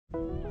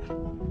Welcome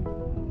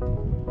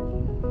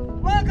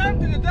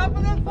to the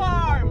Daffodil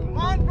Farm,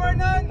 Mount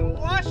Vernon,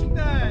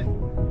 Washington.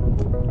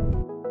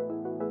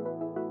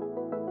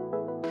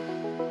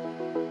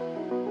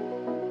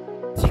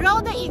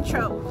 Roll the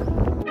intro.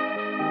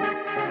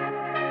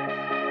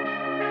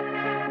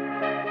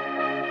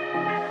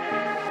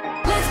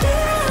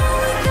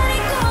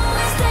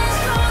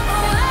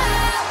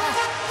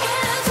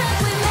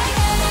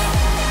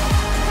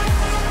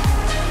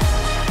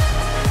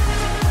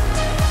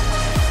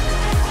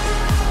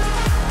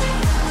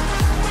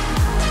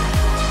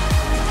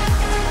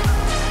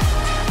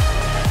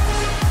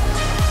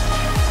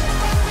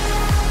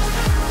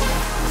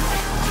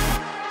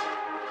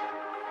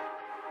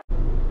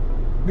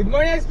 Good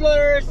morning,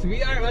 explorers!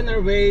 We are on our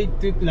way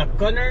to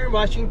Laconner,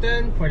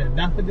 Washington for the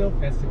Daffodil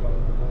Festival.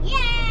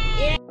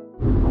 Yay!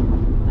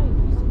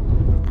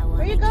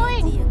 Where are you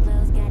going?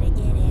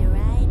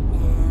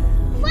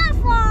 Flower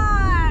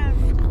farm!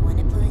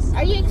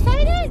 Are you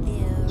excited?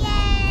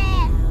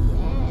 Yes!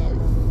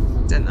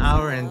 It's an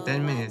hour and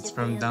 10 minutes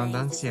from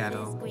downtown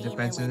Seattle.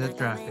 Depends on the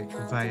traffic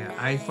via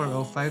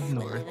I-405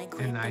 North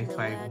and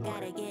I-5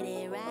 North.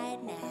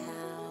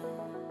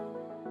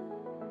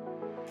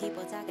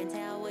 People talk and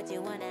tell what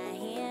you wanna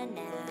hear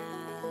now.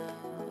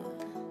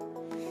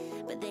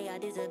 But they all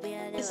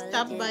disappear. We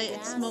stopped by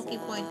at Smoky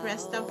Point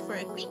Rest Stop for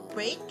a quick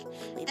break,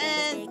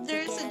 and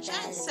there's a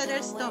giant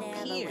cedar stump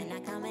here.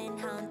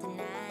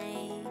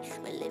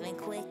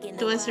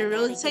 It was a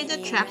roadside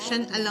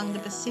attraction along the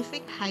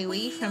Pacific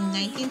Highway from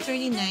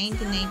 1939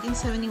 to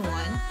 1971.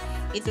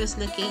 It was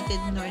located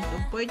north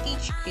of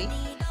Portage Creek.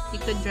 You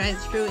could drive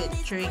through it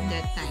during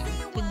that time.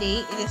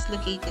 Today, it is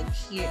located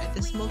here at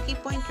the Smoky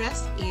Point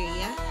Rest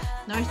area,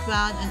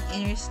 northbound on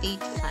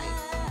Interstate 5.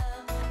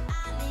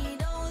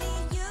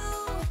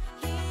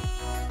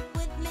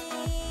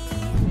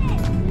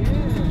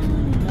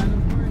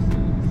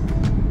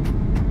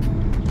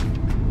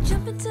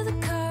 Jump into the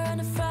car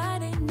on a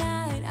Friday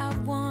night. I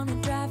wanna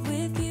drive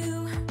with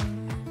you.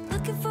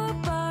 Looking for a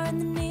bar in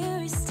the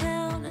nearest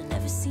town. I've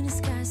never seen a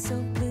sky so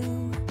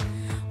blue.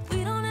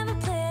 We don't have a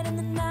plan and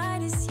the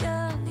night is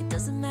young. It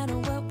doesn't matter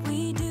what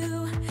we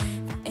do.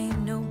 There ain't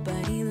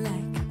nobody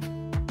like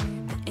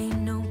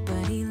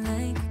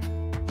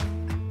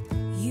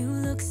you.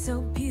 Look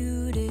so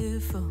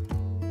beautiful,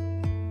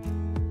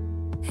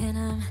 and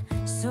I'm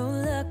so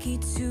lucky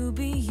to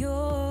be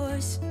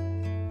yours.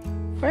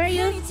 Where are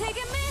you? You're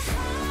taking me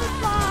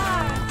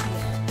far.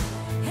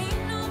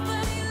 Ain't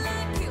nobody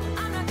like you.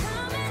 I'm not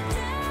coming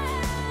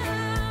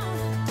down.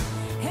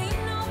 Ain't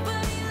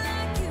nobody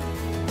like you.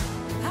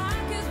 I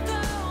could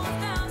go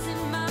 1,000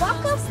 miles.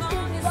 Welcome as to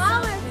long as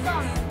Flower I'm with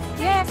Farm.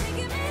 you. Yes.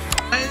 Taking me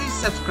high. Finally,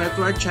 subscribe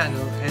to our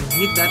channel and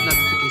hit that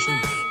notification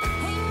bell.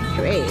 Which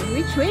way?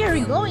 Which way are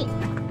we going?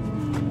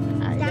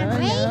 I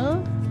don't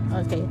know.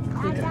 Okay.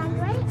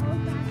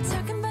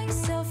 Talking about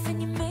yourself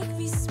and you make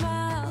me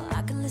smile.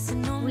 I can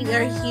listen on We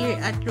are here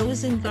at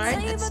Roozen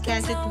Gaarde at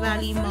Skagit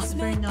Valley Mount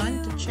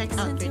Vernon to check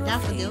out their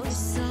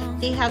daffodils.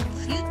 They have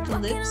few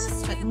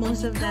tulips, but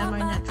most of them are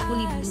not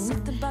fully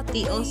bloomed.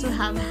 They also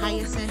have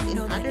hyacinth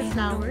and other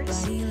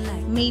flowers.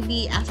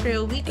 Maybe after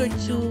a week or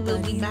two, we'll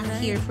be back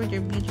here for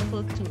their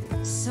beautiful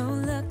tulips. So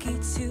lucky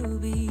to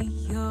be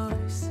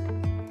yours.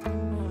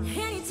 And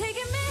you're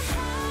taking me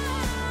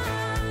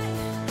high.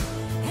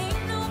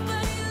 Ain't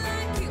nobody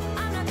like you.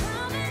 I'm not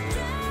coming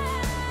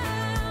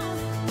down.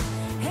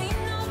 Ain't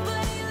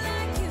nobody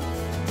like you.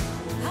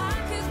 I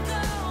could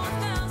go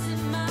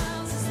 1,000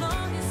 miles as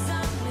long as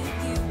I'm with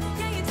you.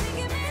 Yeah, you're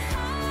taking me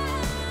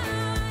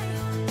high.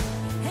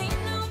 Ain't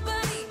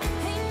nobody like you.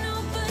 Ain't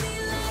nobody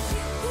like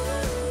you.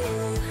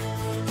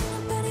 Ain't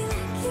nobody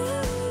like you.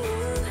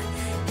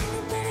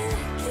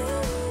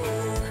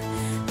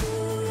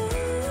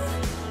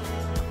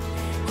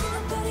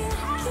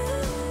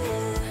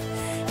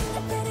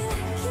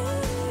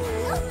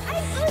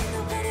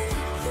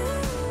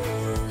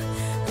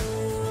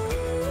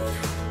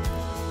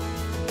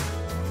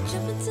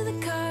 Jump into the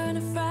car on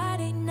a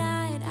Friday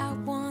night. I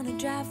wanna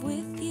drive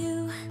with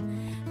you.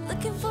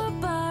 Looking for a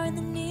bar in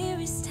the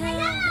nearest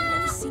town. I've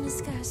never seen a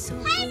sky so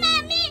blue. Hi,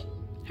 Mommy.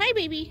 Hi,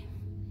 baby.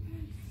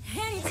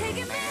 And you're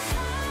taking me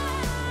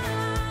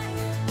high.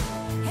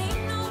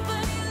 Ain't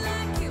nobody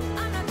like you.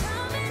 I'm not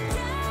coming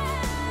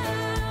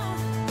down.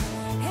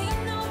 Ain't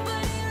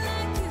nobody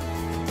like you.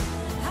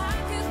 I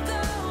could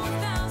go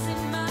 1,000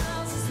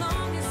 miles as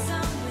long as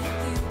I'm with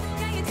you.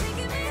 Yeah, you're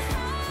taking me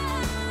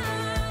high.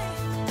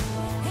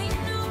 Ain't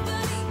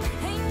nobody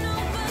like you. Ain't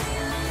nobody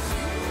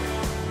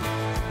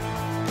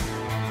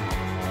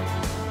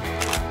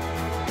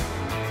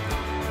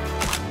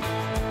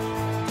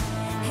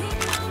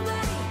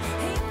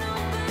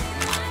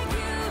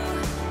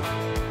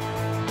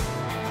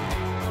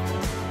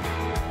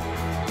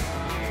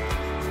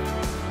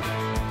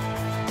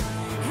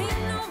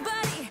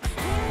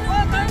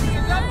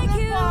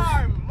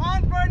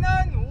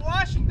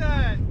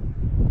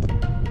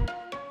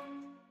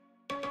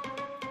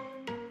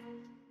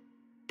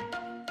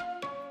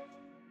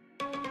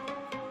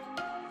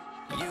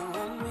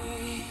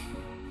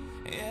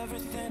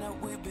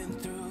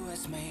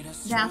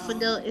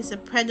Daffodil is a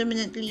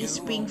predominantly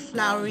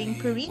spring-flowering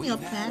perennial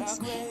plant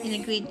and a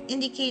great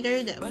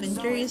indicator that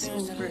winter is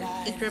over.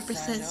 It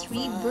represents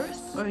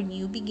rebirth or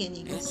new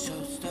beginnings.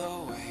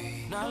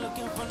 Not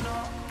looking for no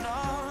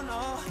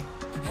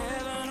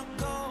heaven or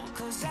gold,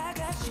 'cause I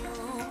got you.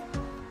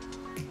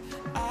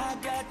 I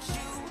got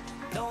you.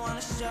 Don't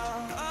wanna show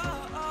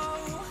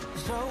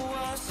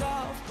us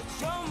off, but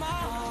you're my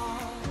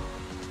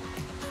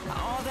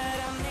all that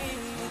I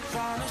need.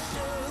 Trying to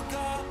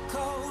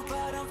sugarcoat,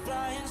 but I'm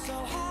flying so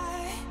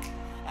high.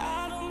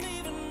 I don't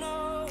even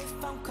know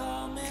if I'm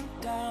coming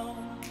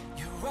down.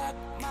 You rock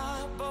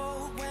my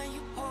boat when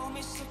you hold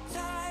me so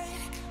tight.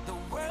 The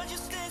world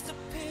just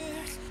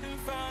disappears in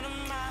front of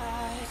my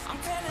eyes. I'm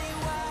telling you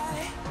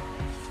why.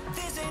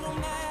 This ain't no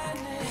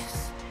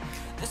madness.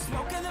 The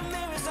smoke and the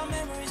mirrors are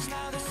memories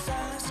now. The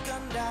sun's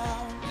gone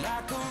down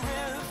like a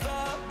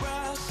river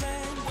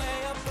rushing way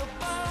up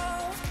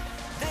above.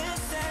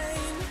 This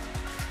ain't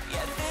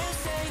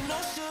no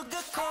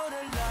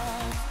sugar-coated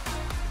love.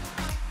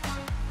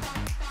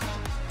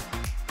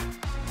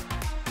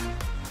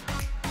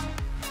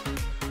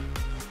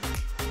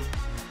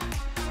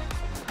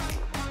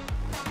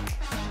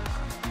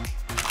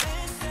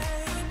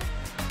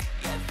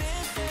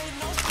 This ain't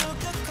no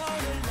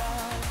sugar-coated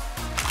love.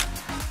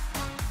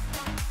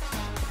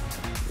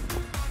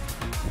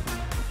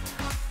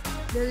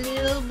 The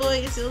little boy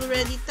is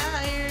already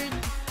tired.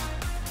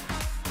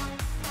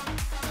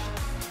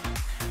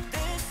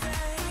 This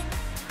ain't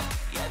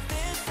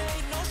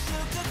no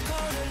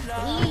sugar-coated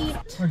love.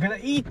 We're gonna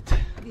eat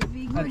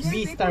at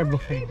Vstar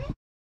buffet.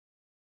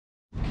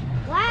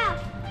 Wow!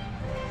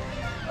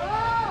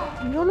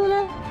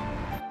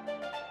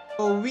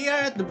 So we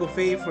are at the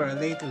buffet for a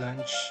late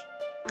lunch.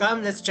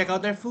 Come, let's check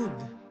out our food.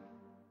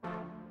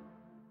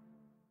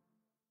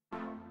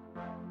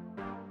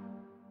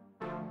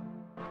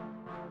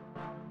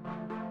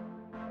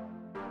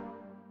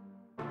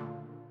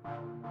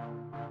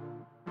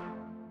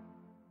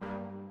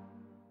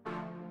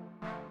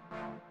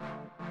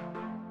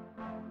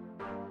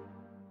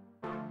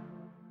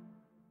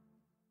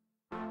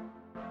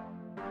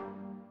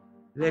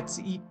 Let's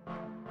eat.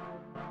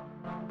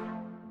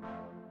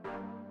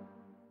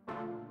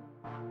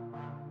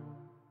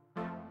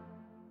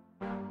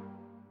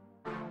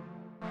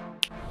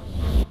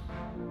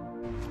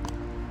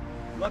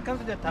 Welcome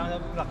to the town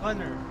of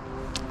Laconner,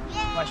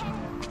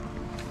 Washington.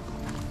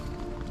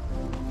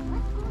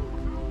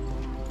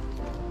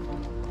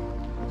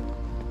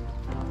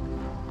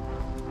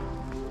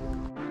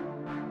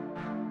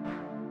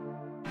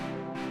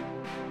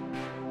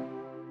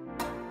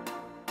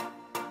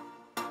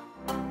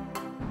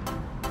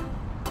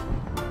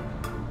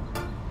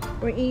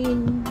 We're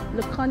in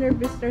laconner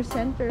Vstar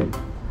Center.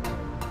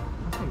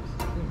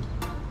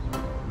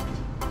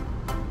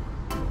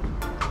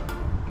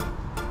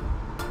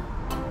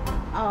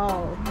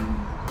 Oh,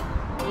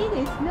 it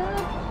is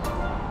not.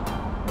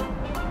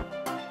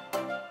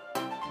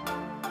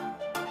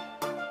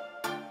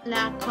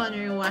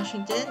 Laconner,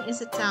 Washington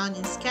is a town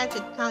in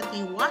Skagit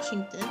County,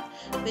 Washington,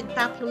 with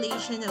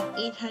population of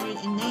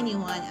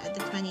 891 at the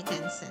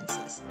 2010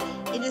 census.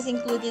 It is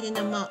included in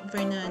the Mount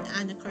Vernon,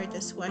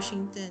 Anacortes,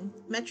 Washington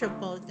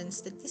Metropolitan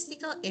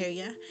Statistical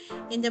Area.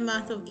 In the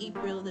month of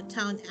April, the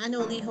town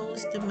annually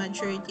hosts the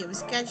majority of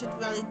Skagit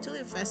Valley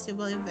Tulip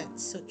Festival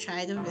events, so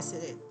try to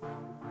visit it.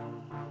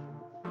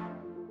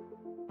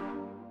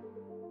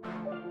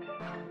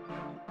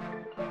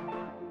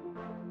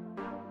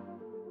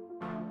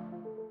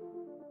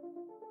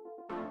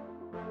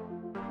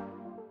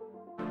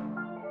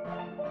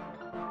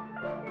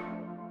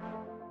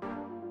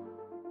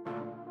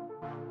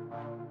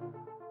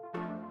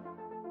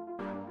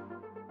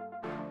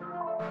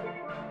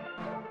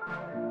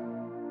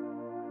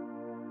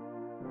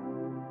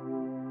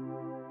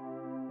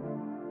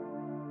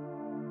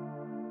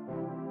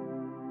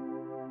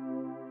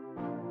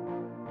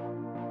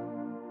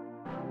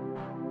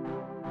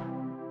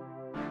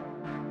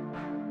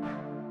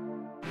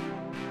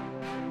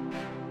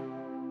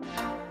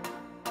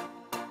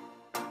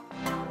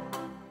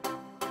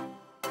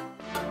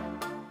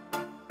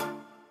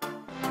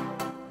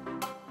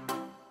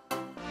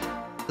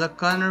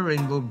 Laconner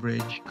Rainbow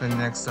Bridge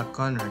connects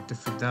Laconner to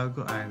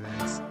Fidalgo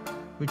Islands,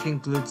 which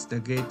includes the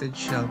gated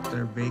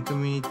shelter Bay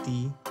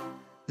community,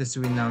 the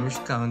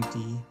Swinomish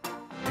County,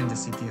 and the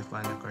city of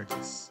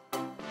Anacortes.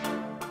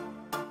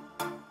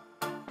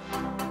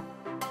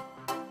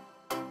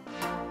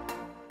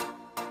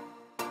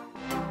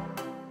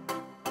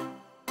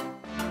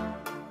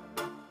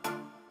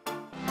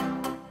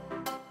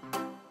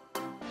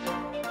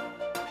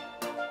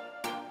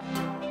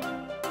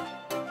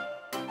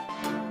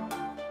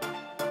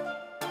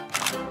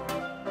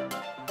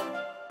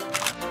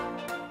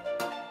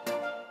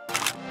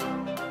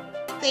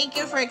 Thank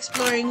you for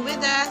exploring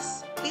with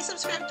us. Please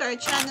subscribe to our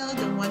channel,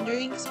 The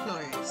Wandering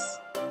Explorers.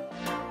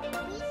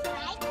 Please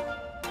like,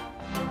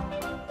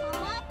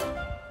 comment,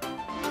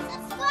 please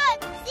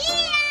subscribe.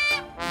 See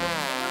ya!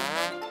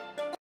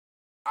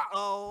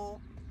 Uh-oh.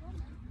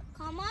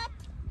 Comment,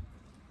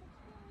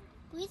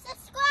 please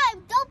subscribe.